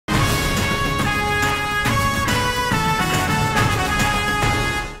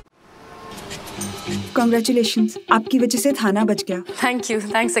Congratulations, आपकी वजह से थाना बच गया। Thank you,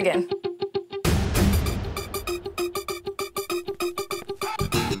 thanks again.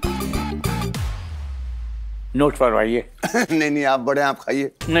 Note फरमाइए। नहीं नहीं आप बड़े, आप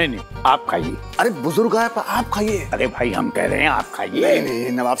खाइए। नहीं नहीं आप खाइए। अरे बुजुर्ग है आप खाइए। अरे भाई हम कह रहे हैं आप खाइए। नहीं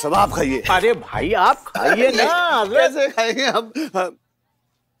नहीं नवाब साहब आप खाइए। अरे भाई आप खाइए ना। कैसे खाएंगे हम?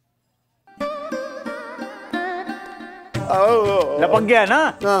 लपक गया ना?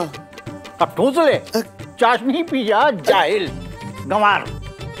 अब ठूस ले। चाशनी पी जा जाहिल गंवार।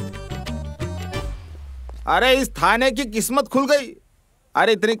 अरे इस थाने की किस्मत खुल गई।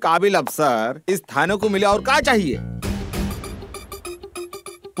 अरे इतनी काबिल अफसर इस थाने को मिले और क्या चाहिए?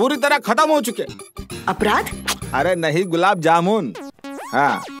 पूरी तरह खत्म हो चुके अपराध। अरे नहीं गुलाब जामुन।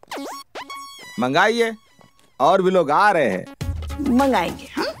 हाँ मंगाइए, और भी लोग आ रहे हैं। मंगाएंगे।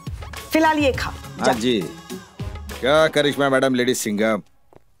 हाँ फिलहाल ये खाओ। हाँ जी। क्या करिश्मा मैडम लेडीज सिंघम,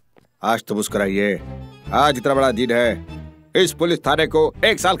 आज तो मुस्कुराइए। आज इतना बड़ा दिन है, इस पुलिस थाने को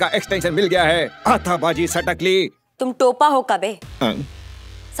 1 साल का एक्सटेंशन मिल गया है। हाथाबाजी सटकली। तुम टोपा हो कबे?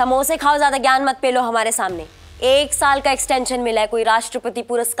 समोसे खाओ, ज्यादा ज्ञान मत पेलो हमारे सामने। 1 साल का एक्सटेंशन मिला है, कोई राष्ट्रपति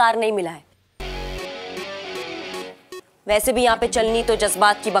पुरस्कार नहीं मिला है। वैसे भी यहाँ पे चलनी तो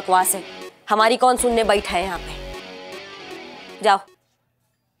जज्बात की बकवास है, हमारी कौन सुनने बैठा है यहाँ पे। जाओ।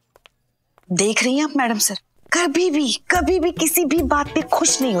 देख रही हैं आप मैडम सर, कभी भी किसी भी बात पे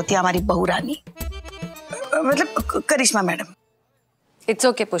खुश नहीं होती हमारी बहू रानी, मतलब करिश्मा madam. It's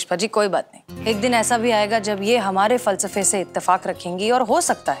okay Pushpa ji, कोई बात नहीं। एक दिन ऐसा भी आएगा जब ये हमारे फलसफे से इत्तेफाक रखेंगी और हो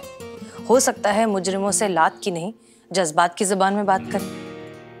सकता है मुजरिमों से लात की नहीं जज्बात की जुबान में बात करें।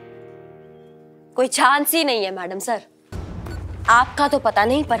 कोई चांस ही नहीं है मैडम सर। आपका तो पता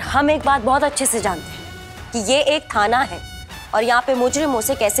नहीं, पर हम एक बात बहुत अच्छे से जानते हैं कि ये एक थाना है और यहाँ पे मुजरिमों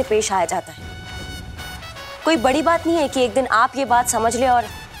से कैसे पेश आया जाता है। कोई बड़ी बात नहीं है कि एक दिन आप ये बात समझ ले और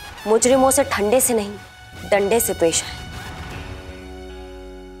मुजरिमों से ठंडे से नहीं डंडे से पेश आए।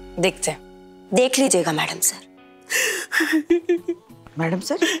 देखते हैं। देख लीजिएगा मैडम सर। मैडम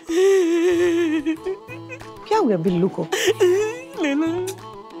सर क्या हो गया बिल्लू को?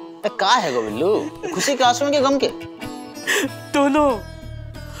 क्या है गो बिल्लू, खुशी के आंसू के गम के? दोनों।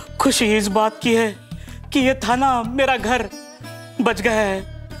 खुशी इस बात की है कि ये थाना मेरा घर बच गया है,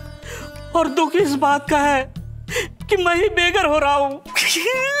 और दुख इस बात का है कि मैं ही बेघर हो रहा हूँ।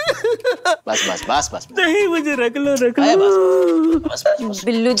 बस बस बस बस नहीं, मुझे रख लो रख लो। बस बस बस।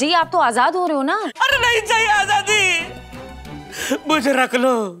 बिल्लू जी आप तो आजाद हो रहे हो ना? अरे नहीं चाहिए आजादी, मुझे रख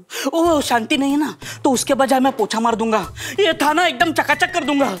लो। ओ शांति नहीं है ना, तो उसके बजाय मैं पोछा मार दूंगा, ये थाना एकदम चकाचक कर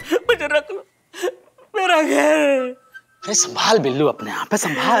दूंगा। मुझे रख लो, मेरा घर। अरे संभाल बिल्लू, अपने आप पे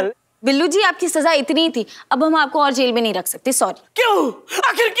संभाल। बिल्लू जी आपकी सजा इतनी ही थी, अब हम आपको और जेल में नहीं रख सकते, सॉरी। क्यों?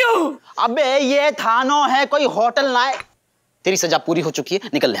 आखिर क्यों? अबे ये थानो है, कोई होटल ना है। तेरी सजा पूरी हो चुकी है,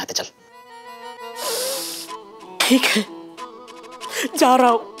 निकल यहाँ से, चल। ठीक है जा रहा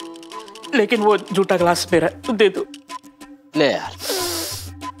हूँ, लेकिन वो जूठा ग्लास मेरा दे दो। ले यार।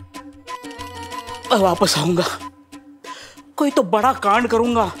 वापस आऊंगा, कोई तो बड़ा कांड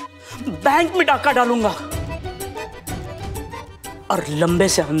करूंगा, बैंक में डाका डालूंगा और लंबे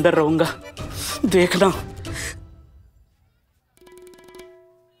से अंदर रहूंगा, देखना।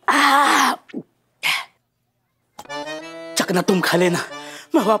 चकना तुम खा लेना,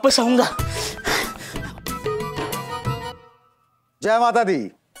 मैं वापस आऊंगा। जय माता दी,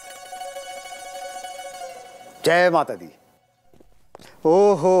 जय माता दी।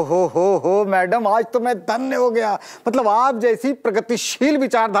 ओ हो मैडम, आज तो मैं धन्य हो गया। मतलब आप जैसी प्रगतिशील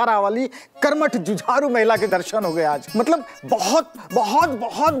विचारधारा वाली कर्मठ जुझारू महिला के दर्शन हो गए आज। मतलब बहुत बहुत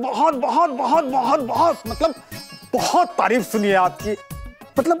बहुत बहुत बहुत बहुत बहुत बहुत मतलब बहुत तारीफ सुनी है आपकी।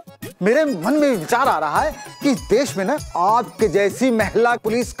 मतलब मेरे मन में विचार आ रहा है कि इस देश में ना आपके जैसी महिला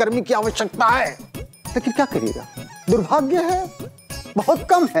पुलिसकर्मी की आवश्यकता है, लेकिन क्या करिएगा, दुर्भाग्य है, बहुत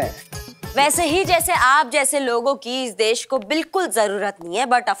कम है। वैसे ही जैसे आप जैसे लोगों की इस देश को बिल्कुल जरूरत नहीं है,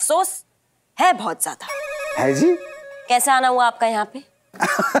 बट अफसोस है बहुत ज्यादा। है जी? कैसे आना हुआ आपका यहाँ पे?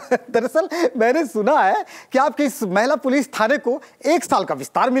 दरअसल मैंने सुना है कि आपके इस महिला पुलिस थाने को 1 साल का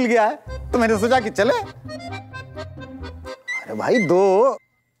विस्तार मिल गया है, तो मैंने सोचा कि चले। अरे भाई दो।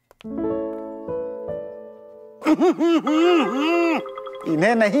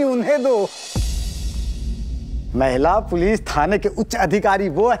 इन्हें नहीं उन्हें दो। महिला पुलिस थाने के उच्च अधिकारी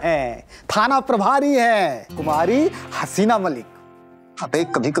वो हैं, थाना प्रभारी हैं, कुमारी हसीना मलिक। अबे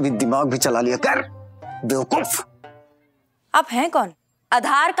कभी कभी दिमाग भी चला लिया कर, बेवकूफ। आप हैं कौन?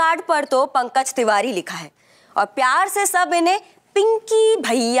 आधार कार्ड पर तो पंकज तिवारी लिखा है और प्यार से सब इन्हें पिंकी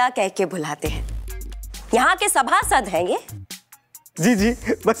भैया कह के बुलाते हैं। यहाँ के सभासद हैं ये। जी जी,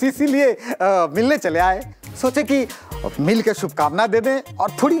 बस इसीलिए मिलने चले आए। सोचे कि और मिल के शुभकामना दे दें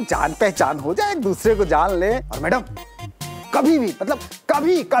और थोड़ी जान पहचान हो जाए, एक दूसरे को जान ले। और मैडम कभी भी मतलब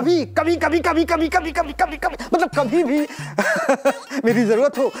कभी कभी कभी कभी कभी कभी कभी कभी कभी कभी मतलब कभी भी मेरी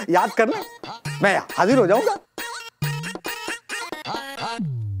जरूरत हो याद करना, मैं हाजिर हो जाऊंगा।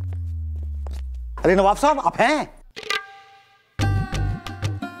 अरे नवाब साहब आप हैं?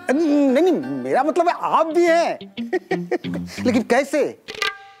 नहीं मेरा मतलब है आप भी हैं लेकिन कैसे?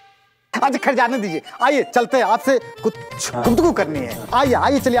 आज खैर जाने दीजिए, आइए चलते हैं, आपसे कुछ गुफ्तगू करनी है। आइए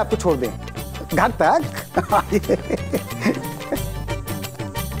आइए चलिए आपको छोड़ दें घर तक। आइए।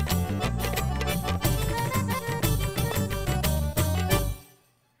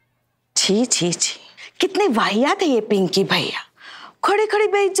 छी छी छी, कितने वाहियात है ये पिंकी भैया, खड़े खड़े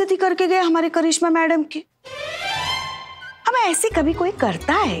बेइज्जती करके गए हमारे करिश्मा मैडम की। अब ऐसे कभी कोई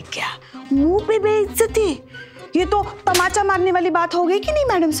करता है क्या? मुंह पे बेइज्जती, ये तो तमाचा मारने वाली बात हो गई कि नहीं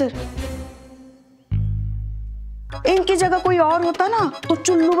मैडम सर? इनकी जगह कोई और होता ना तो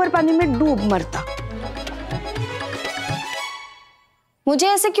चुल्लू भर पानी में डूब मरता। मुझे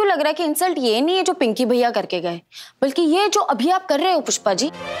ऐसे क्यों लग रहा है कि इंसल्ट ये नहीं है जो पिंकी भैया करके गए, बल्कि ये जो अभी आप कर रहे हो पुष्पा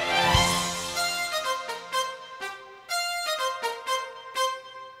जी।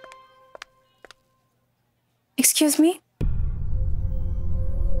 एक्सक्यूज मी,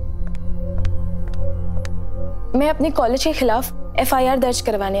 मैं अपने कॉलेज के खिलाफ FIR दर्ज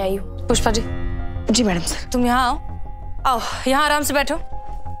करवाने आई हूँ। पुष्पा जी। जी मैडम सर। तुम यहाँ आओ, आओ यहाँ आराम से बैठो।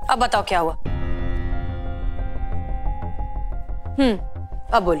 अब बताओ क्या हुआ?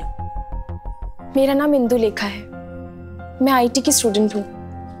 अब बोलो। मेरा नाम इंदु लेखा है, मैं IT की स्टूडेंट हूँ।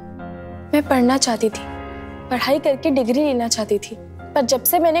 मैं पढ़ना चाहती थी, पढ़ाई करके डिग्री लेना चाहती थी, पर जब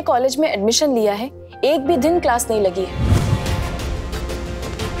से मैंने कॉलेज में एडमिशन लिया है एक भी दिन क्लास नहीं लगी है,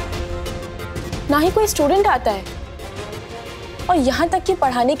 ना ही कोई स्टूडेंट आता है, और यहाँ तक कि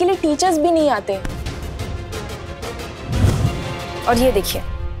पढ़ाने के लिए टीचर्स भी नहीं आते। और ये देखिए,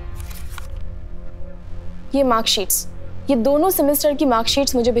 ये मार्कशीट्स, ये दोनों सेमेस्टर की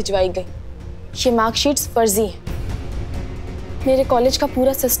मार्कशीट्स मुझे भिजवाई गई। ये मार्कशीट्स फर्जी हैं। मेरे कॉलेज का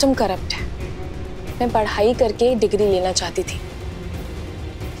पूरा सिस्टम करप्ट है। मैं पढ़ाई करके डिग्री लेना चाहती थी,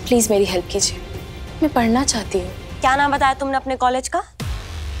 प्लीज मेरी हेल्प कीजिए, मैं पढ़ना चाहती हूँ। क्या नाम बताया तुमने अपने कॉलेज का?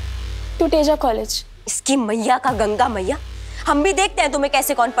 टुटेजा कॉलेज। इसकी मैया का गंगा मैया, हम भी देखते हैं तुम्हें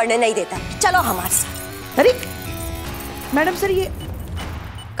कैसे कौन पढ़ने नहीं देता। चलो हमारे साथ। अरे मैडम सर, ये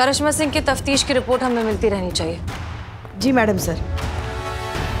करिश्मा सिंह की तफ्तीश की रिपोर्ट हमें मिलती रहनी चाहिए। जी मैडम सर।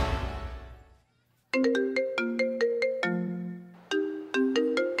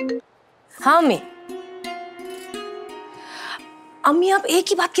 हाँ अम्मी। अम्मी आप एक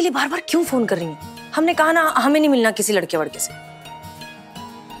ही बात के लिए बार बार क्यों फोन कर रही हैं? हमने कहा ना हमें नहीं मिलना किसी लड़के वड़के से।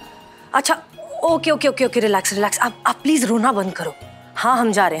 अच्छा okay okay okay okay, relax relax. आप प्लीज रोना बंद करो। हाँ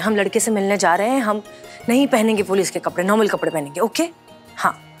हम जा रहे हैं, हम लड़के से मिलने जा रहे हैं। हम नहीं पहनेंगे पुलिस के कपड़े, नॉर्मल कपड़े पहनेंगे। ओके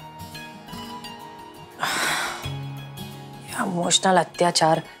हाँ। इमोशनल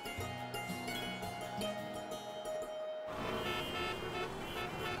अत्याचार।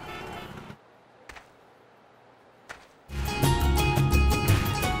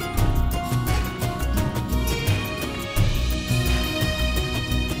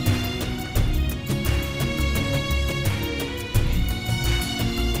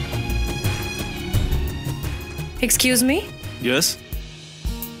 Excuse me. यस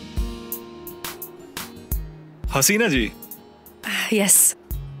हसीना जी। यस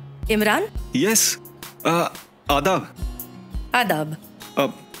इमरान। यस आदाब। आदाब।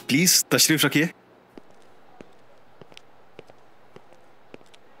 प्लीज तशरीफ रखिए।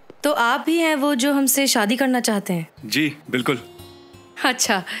 तो आप ही हैं वो जो हमसे शादी करना चाहते हैं? जी बिल्कुल।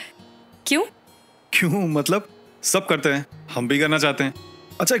 अच्छा क्यों? क्यों मतलब सब करते हैं, हम भी करना चाहते हैं।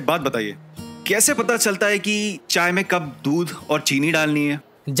 अच्छा एक बात बताइए, कैसे पता चलता है कि चाय में कब दूध और चीनी डालनी है?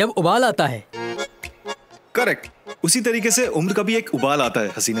 जब उबाल आता है। करेक्ट। उसी तरीके से उम्र का भी एक उबाल आता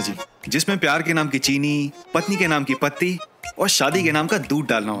है हसीना जी, जिसमें प्यार के नाम की चीनी, पत्नी के नाम की पत्ती और शादी के नाम का दूध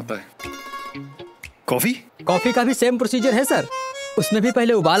डालना होता है। कॉफी? कॉफी का भी सेम प्रोसीजर है सर, उसमें भी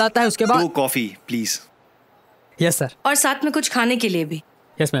पहले उबाल आता है, उसके बाद। 2 कॉफी प्लीज। Yes sir. और साथ में कुछ खाने के लिए भी।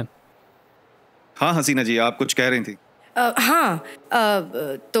 Yes ma'am. हाँ हसीना जी आप कुछ कह रही थी।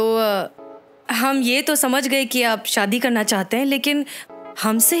 तो हम ये तो समझ गए कि आप शादी करना चाहते हैं, लेकिन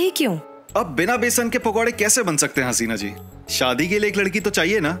हमसे ही क्यों? अब बिना बेसन के पकौड़े कैसे बन सकते हैं हसीना जी? शादी के लिए एक लड़की तो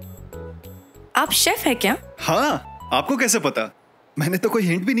चाहिए ना। आप शेफ है क्या? हाँ, आपको कैसे पता? मैंने तो कोई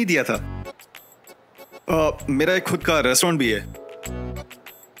हिंट भी नहीं दिया था। मेरा एक खुद का रेस्टोरेंट भी है।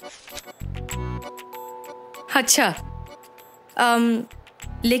 अच्छा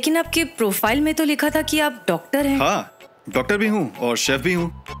लेकिन आपके प्रोफाइल में तो लिखा था कि आप डॉक्टर हैं। हाँ, डॉक्टर भी हूँ और शेफ भी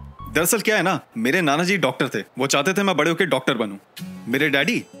हूँ। दरअसल क्या है ना, मेरे नाना जी डॉक्टर थे, वो चाहते थे मैं बड़े होके डॉक्टर बनूं। मेरे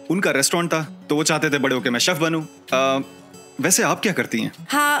डैडी, उनका रेस्टोरेंट था, तो वो चाहते थे बड़े होके मैं शेफ बनूं। वैसे आप क्या करती हैं?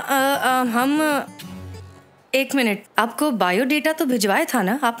 हाँ, हम एक मिनट, आपको बायोडेटा तो भिजवाया था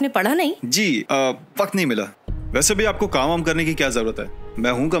ना, आपने पढ़ा नहीं? जी, वक्त नहीं मिला। वैसे भी आपको काम वाम करने की क्या जरूरत है,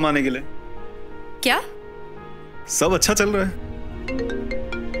 मैं हूं कमाने के लिए। क्या? सब अच्छा चल रहा है।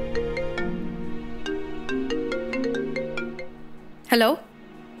 हेलो,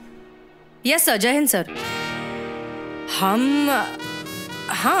 यस सर, जय हिंद सर। हम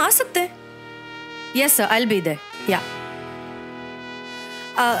हाँ आ सकते हैं। Yes sir, I will be there. या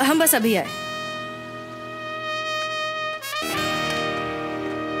हम बस अभी आए।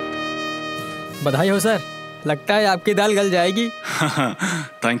 बधाई हो सर, लगता है आपकी दाल गल जाएगी।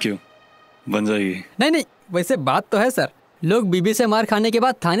 थैंक यू, बन जाएगी। नहीं, वैसे बात तो है सर, लोग बीबी से मार खाने के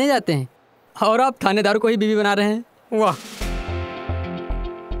बाद थाने जाते हैं और आप थानेदार को ही बीबी बना रहे हैं। वाह।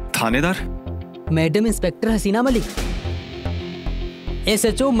 थानेदार? मैडम इंस्पेक्टर हसीना मलिक,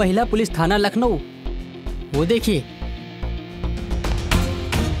 SHO महिला पुलिस थाना लखनऊ। वो देखिए।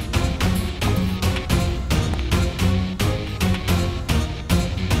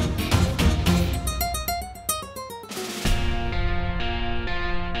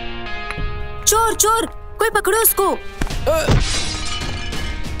 चोर चोर, कोई पकड़ो उसको।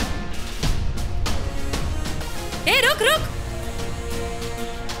 ए रुक रुक।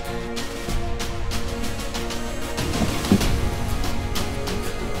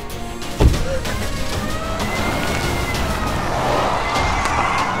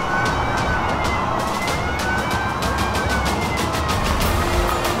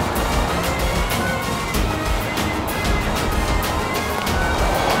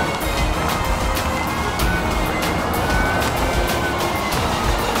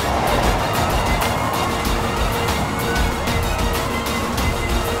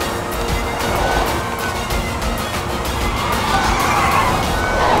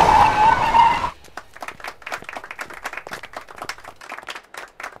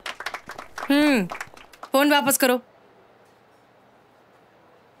 फोन वापस करो।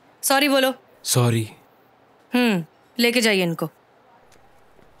 सॉरी बोलो। सॉरी। लेके जाइए इनको।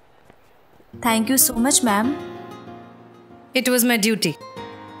 Thank you so much ma'am. It was my duty.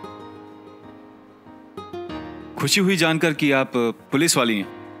 खुशी हुई जानकर कि आप पुलिस वाली हैं।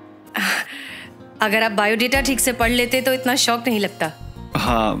 अगर आप बायोडेटा ठीक से पढ़ लेते तो इतना शौक नहीं लगता।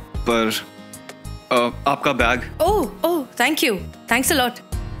 हाँ, पर आपका bag. Oh thank you, thanks a lot.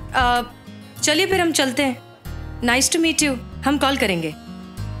 चलिए फिर हम चलते हैं। Nice to meet you. हम कॉल करेंगे।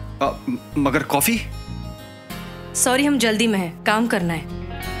 मगर कॉफी? सॉरी, हम जल्दी में हैं, काम करना है।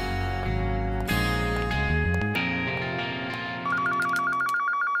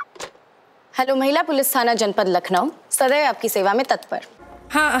 हेलो, महिला पुलिस थाना जनपद लखनऊ, सदैव आपकी सेवा में तत्पर।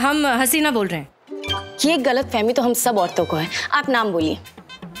 हाँ, हम हसीना बोल रहे हैं। ये गलत फहमी तो हम सब औरतों को है। आप नाम बोलिए।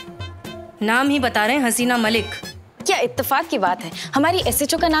 नाम ही बता रहे हैं, हसीना मलिक। क्या इत्तेफाक की बात है, हमारी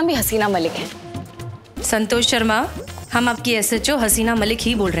SHO का नाम भी हसीना मलिक है। संतोष शर्मा, हम आपकी SHO हसीना मलिक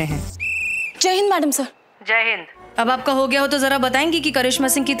ही बोल रहे हैं। जय हिंद मैडम सर। जय हिंद। अब आपका हो गया हो तो जरा बताएंगी कि करिश्मा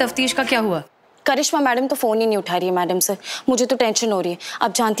सिंह की तफ्तीश का क्या हुआ? करिश्मा मैडम तो फोन ही नहीं उठा रही है मैडम सर। मुझे तो टेंशन हो रही है।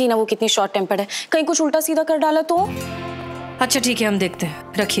 आप जानती है ना वो कितनी शॉर्ट टेम्पर्ड है, कहीं कुछ उल्टा सीधा कर डाला तो। अच्छा ठीक है, हम देखते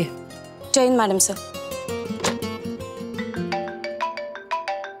हैं, रखिए। जय हिंद मैडम सर।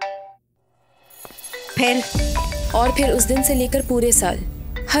 फिर उस दिन से लेकर पूरे साल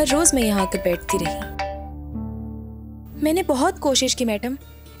हर रोज मैं यहाँ आकर बैठती रही। मैंने बहुत कोशिश की मैडम,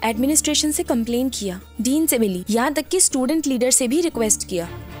 एडमिनिस्ट्रेशन से कंप्लेन किया, डीन से मिली, यहाँ तक कि स्टूडेंट लीडर से भी रिक्वेस्ट किया,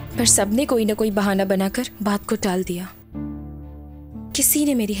 पर सबने कोई ना कोई बहाना बनाकर बात को टाल दिया। किसी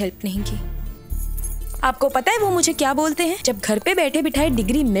ने मेरी हेल्प नहीं की। आपको पता है वो मुझे क्या बोलते हैं? जब घर पे बैठे बिठाए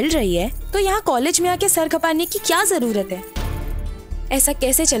डिग्री मिल रही है तो यहाँ कॉलेज में आके सर खपाने की क्या जरूरत है? ऐसा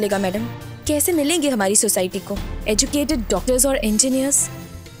कैसे चलेगा मैडम? कैसे मिलेंगे हमारी सोसाइटी को एजुकेटेड डॉक्टर्स और इंजीनियर्स?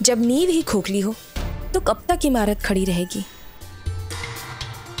 जब नींव ही खोखली हो तो कब तक इमारत खड़ी रहेगी?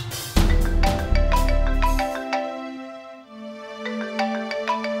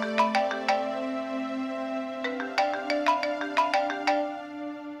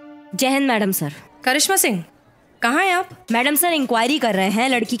 जय हिंद मैडम सर। करिश्मा सिंह, कहाँ हैं आप? मैडम सर इंक्वायरी कर रहे हैं,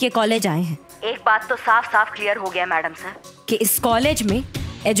 लड़की के कॉलेज आए हैं। एक बात तो साफ साफ क्लियर हो गया मैडम सर कि इस कॉलेज में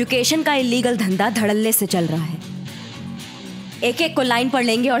एजुकेशन का इलीगल धंधा धड़ल्ले से चल रहा है। एक एक को लाइन पर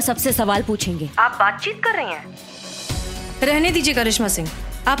लेंगे और सबसे सवाल पूछेंगे। आप बातचीत कर रही हैं? रहने दीजिए करिश्मा सिंह,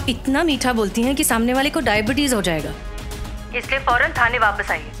 आप इतना मीठा बोलती हैं कि सामने वाले को डायबिटीज हो जाएगा, इसलिए फौरन थाने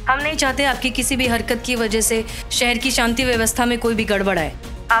वापस आइए। हम नहीं चाहते आपकी किसी भी हरकत की वजह से शहर की शांति व्यवस्था में कोई भी गड़बड़ आए।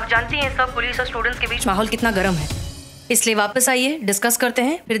 आप जानती हैं इस वक्त पुलिस और स्टूडेंट्स के बीच माहौल कितना गर्म है। इसलिए वापस आइए, डिस्कस करते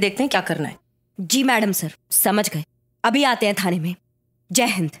हैं, फिर देखते हैं क्या करना है। जी मैडम सर, समझ गए। अभी आते हैं थाने में। जय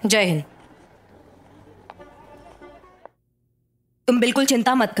हिंद। जय हिंद। तुम बिल्कुल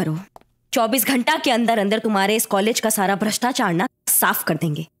चिंता मत करो, 24 घंटा के अंदर अंदर तुम्हारे इस कॉलेज का सारा भ्रष्टाचार ना साफ कर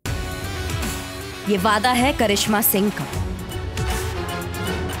देंगे। ये वादा है करिश्मा सिंह का।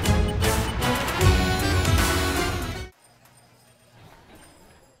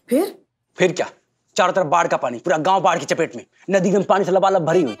 फिर क्या, चारों तरफ बाढ़ का पानी, पूरा गांव बाढ़ की चपेट में, नदी में पानी से लबालब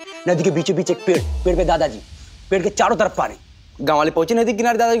भरी हुई, नदी के बीचों बीच एक पेड़, पेड़ पे दादाजी, पेड़ के चारों तरफ पानी। गांव वाले पहुंचे नदी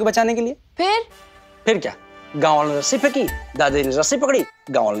किनारे दादाजी को बचाने के लिए। फिर क्या, गांव वालों ने रस्सी फेंकी, दादाजी ने रस्सी पकड़ी,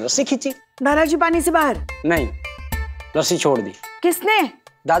 गांव वालों ने रस्सी खींची। दादाजी पानी से बाहर नहीं, रस्सी छोड़ दी। किसने?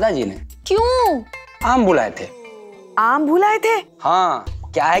 दादाजी ने। क्यों? आम बुलाए थे। आम बुलाए थे? हाँ,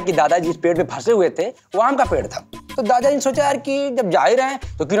 क्या है कि दादाजी इस पेड़ पे फंसे हुए थे, वो आम का पेड़ था, तो दादाजी ने सोचा यार कि जब जा ही रहे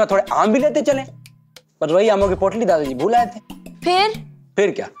हैं तो क्यों ना थोड़े आम भी लेते चले। पर वही आमों की पोटली दादाजी भूल आए थे।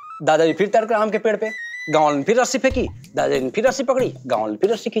 फिर क्या, दादाजी फिर तैर कर आम के पेड़ पे, गांव वालों ने फिर रस्सी फेंकी, दादाजी ने फिर रस्सी पकड़ी, गांव वालों ने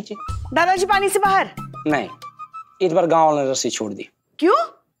फिर रस्सी खींची। दादाजी पानी से बाहर? नहीं, इस बार गांव वालों ने रस्सी छोड़ दी। क्यों?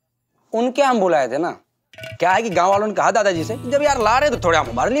 उनके आम बुलाए थे ना। क्या है कि गांव वालों ने कहा दादाजी से जब यार ला रहे तो थोड़े आम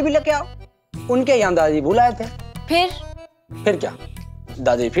हमारे लिए भी लेके आओ। उनके यहाँ दादाजी बुलाए थे। फिर क्या,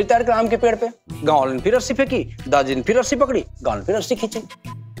 दादाजी फिर तैर कर आम के पेड़ पे, गांव वालों ने फिर रस्सी फेंकी, दादाजी ने फिर रस्सी पकड़ी, गांव ने फिर रस्सी खींची।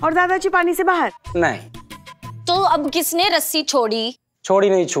 और दादाजी पानी से बाहर? नहीं। तो अब किसने रस्सी छोड़ी? छोड़ी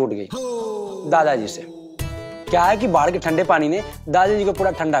नहीं, छूट गई दादाजी से। क्या है कि बाढ़ के ठंडे पानी ने दादाजी को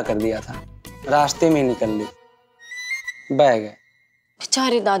पूरा ठंडा कर दिया था, रास्ते में निकल ली, बह गए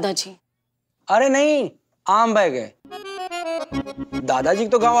बेचारे दादाजी। अरे नहीं, आम बह गए। दादाजी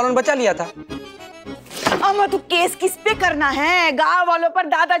तो गांव वालों ने बचा लिया था। अम्मा तो केस किस पे करना है, गांव वालों पर,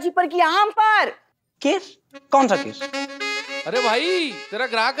 दादाजी पर कि आम पर? केस? कौन सा केस? अरे भाई, तेरा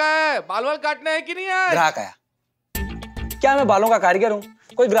ग्राहक आया है, बाल वाल काटने है कि नहीं आया? ग्राहक आया? क्या मैं बालों का कारीगर हूँ?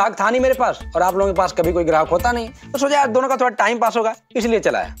 कोई ग्राहक था नहीं मेरे पास, और आप लोगों के पास कभी कोई ग्राहक होता नहीं, तो सोचा यार दोनों का थोड़ा टाइम पास होगा, इसलिए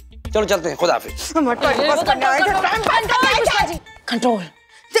चलाया। चलो चलते हैं, खुदा हाफिज। कंट्रोल।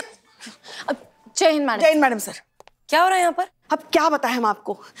 जय हिंद मैडम। जय हिंद मैडम सर। क्या हो रहा है यहाँ पर? अब क्या बताएं हम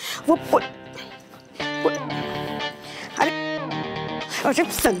आपको, वो अरे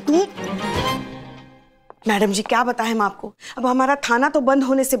संतू मैडम जी, क्या बताएं हम आपको। अब हमारा थाना तो बंद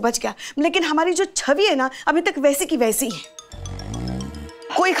होने से बच गया, लेकिन हमारी जो छवि है ना अभी तक वैसी की वैसी है।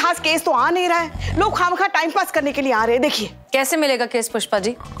 कोई खास केस तो आ नहीं रहा है, लोग खामखा टाइम पास करने के लिए आ रहे हैं। देखिए कैसे मिलेगा केस पुष्पा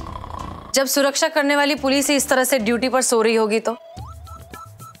जी, जब सुरक्षा करने वाली पुलिस ही इस तरह से ड्यूटी पर सो रही होगी तो।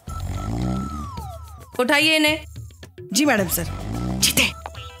 उठाइए इन्हें। जी मैडम सर। जीते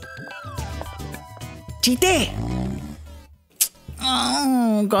जीते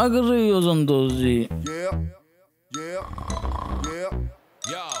क्या कर रही हो संतोष जी?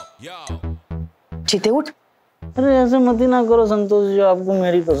 जीते उठ। अरे ऐसे मत ही ना करो संतोष जी, आपको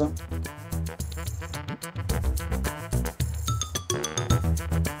मेरी कसम।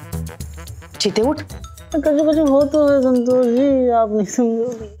 जीते उठ। कैसे कैसे हो तो है संतोष जी, आप नहीं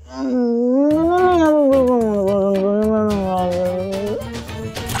समझोगे।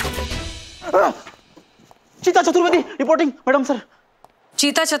 चीता चतुर्वेदी रिपोर्टिंग मैडम सर।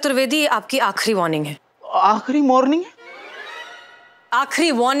 चीता चतुर्वेदी, आपकी आखिरी वार्निंग है। आखिरी मॉर्निंग?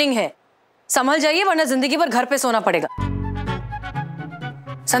 आखिरी वार्निंग है, संभल जाइए वरना जिंदगी भर घर पे सोना पड़ेगा।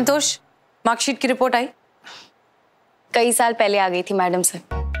 संतोष, मार्कशीट की रिपोर्ट आई? कई साल पहले आ गई थी मैडम सर,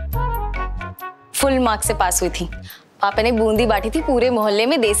 फुल मार्क्स से पास हुई थी। पापा ने बूंदी बांटी थी पूरे मोहल्ले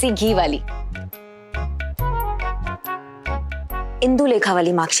में, देसी घी वाली। इंदु लेखा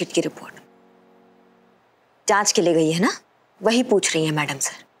वाली मार्कशीट की रिपोर्ट जांच के लिए गई है ना, वही पूछ रही है मैडम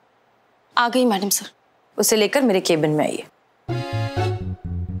सर। आ गई मैडम सर। उसे लेकर मेरे केबिन में आइए।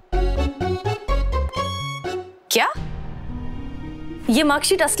 क्या ये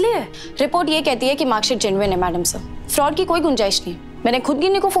मार्कशीट असली है? रिपोर्ट ये कहती है कि मार्कशीट जेन्युइन है मैडम सर, फ्रॉड की कोई गुंजाइश नहीं। मैंने खुद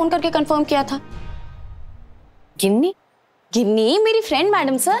गिन्नी को फोन करके कंफर्म किया था। गिन्नी? गिन्नी मेरी फ्रेंड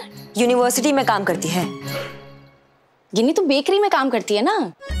मैडम सर, यूनिवर्सिटी में काम करती है। गिन्नी तो बेकरी में काम करती है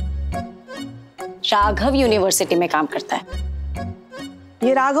ना, राघव यूनिवर्सिटी में काम करता है।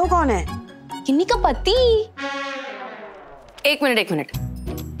 ये राघव कौन है? गिन्नी का पति। एक मिनट।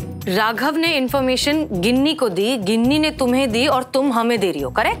 राघव ने इंफॉर्मेशन गिन्नी को दी, गिन्नी ने तुम्हें दी और तुम हमें दे रही हो,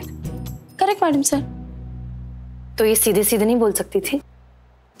 करेक्ट? Correct madam sir. तो ये सीधे सीधे नहीं बोल सकती थी?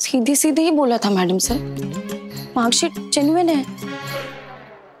 सीधे सीधे ही बोला था मैडम सर, मार्कशीट जेन्युइन है।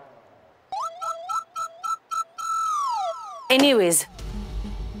 एनीवेज,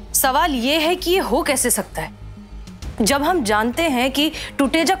 सवाल ये है कि ये हो कैसे सकता है, जब हम जानते हैं कि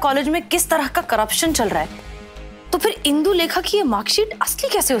टुटेजा कॉलेज में किस तरह का करप्शन चल रहा है, तो फिर इंदु लेखा की ये मार्कशीट असली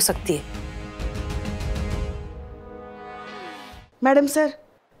कैसे हो सकती है? मैडम सर,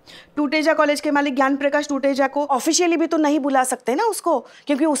 टूटेजा कॉलेज के मालिक ज्ञान प्रकाश टूटेजा को ऑफिशियली भी तो नहीं बुला सकते ना उसको,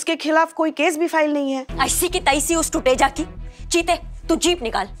 क्योंकि उसके खिलाफ कोई केस भी फाइल नहीं है। ऐसी की तैसी उस टूटेजा की। चीते, तू जीप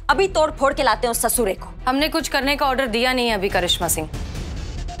निकाल, अभी तोड़ फोड़ के लाते हैं उस ससुरे को। हमने कुछ करने का ऑर्डर दिया नहीं है अभी करिश्मा सिंह,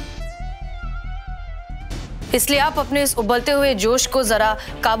 इसलिए आप अपने इस उबलते हुए जोश को जरा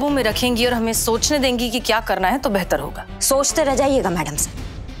काबू में रखेंगी और हमें सोचने देंगी कि क्या करना है तो बेहतर होगा। सोचते रह जाइएगा मैडम सर,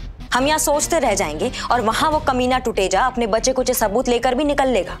 हम यहाँ सोचते रह जाएंगे और वहां वो कमीना टूटेजा अपने बच्चे कुछ सबूत लेकर भी निकल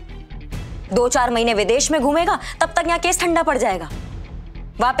लेगा। 2-4 महीने विदेश में घूमेगा, तब तक यहाँ केस ठंडा पड़ जाएगा।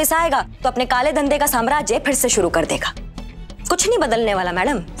 वापस आएगा तो अपने काले धंधे का साम्राज्य फिर से शुरू कर देगा। कुछ नहीं बदलने वाला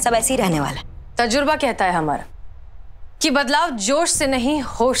मैडम, सब ऐसे ही रहने वाला। तजुर्बा कहता है हमारा कि बदलाव जोश से नहीं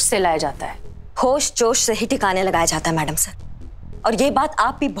होश से लाया जाता है। होश जोश से ही ठिकाने लगाया जाता है मैडम सर, और ये बात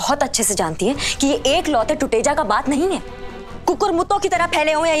आप भी बहुत अच्छे से जानती हैं कि ये एक लौते टूटेजा का बात नहीं है। कुकुर मुत्तों की तरह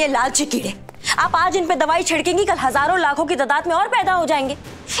फैले हुए हैं ये लालची कीड़े। आप आज इन पे दवाई छिड़केंगी, कल हजारों लाखों की तादाद में और पैदा हो जाएंगे।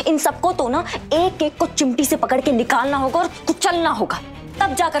 इन सबको तो ना एक एक को चिमटी से पकड़ के निकालना होगा और कुचलना होगा,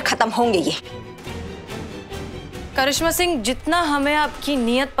 तब जाकर खत्म होंगे ये। करिश्मा सिंह, जितना हमें आपकी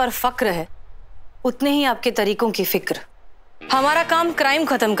नीयत पर फक्र है उतने ही आपके तरीकों की फिक्र। हमारा काम क्राइम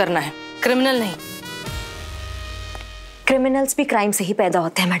खत्म करना है, क्रिमिनल नहीं। क्रिमिनल्स भी क्राइम से ही पैदा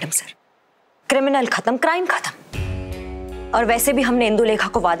होते हैं मैडम सर। क्रिमिनल खत्म, क्राइम खत्म। और वैसे भी हमने इंदुलेखा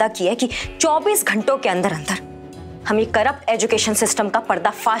को वादा किया है कि 24 घंटों के अंदर अंदर हम ये करप्ट एजुकेशन सिस्टम का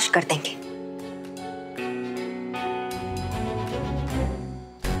पर्दाफाश कर देंगे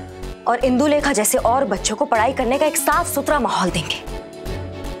और इंदुलेखा जैसे और बच्चों को पढ़ाई करने का एक साफ सुथरा माहौल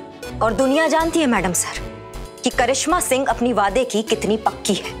देंगे। और दुनिया जानती है मैडम सर कि करिश्मा सिंह अपनी वादे की कितनी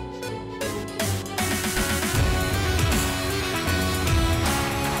पक्की है।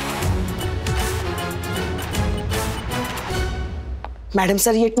 मैडम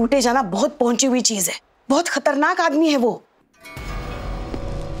सर, ये टूटेजा ना बहुत पहुंची हुई चीज है, बहुत खतरनाक आदमी है वो।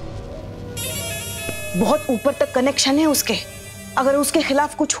 बहुत ऊपर तक कनेक्शन है उसके। अगर उसके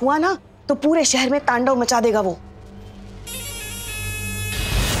खिलाफ कुछ हुआ ना तो पूरे शहर में तांडव मचा देगा वो।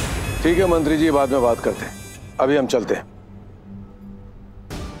 ठीक है मंत्री जी, बाद में बात करते हैं, अभी हम चलते हैं।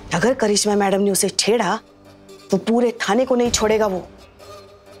 अगर करिश्मा मैडम ने उसे छेड़ा तो पूरे थाने को नहीं छोड़ेगा वो।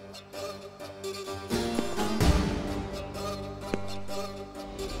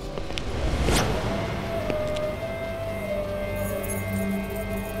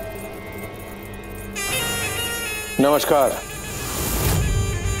 नमस्कार।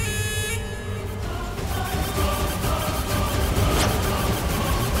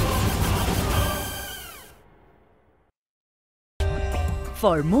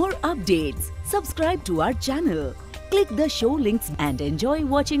 For more updates, subscribe to our channel, click the show links and enjoy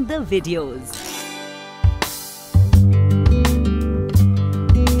watching the videos.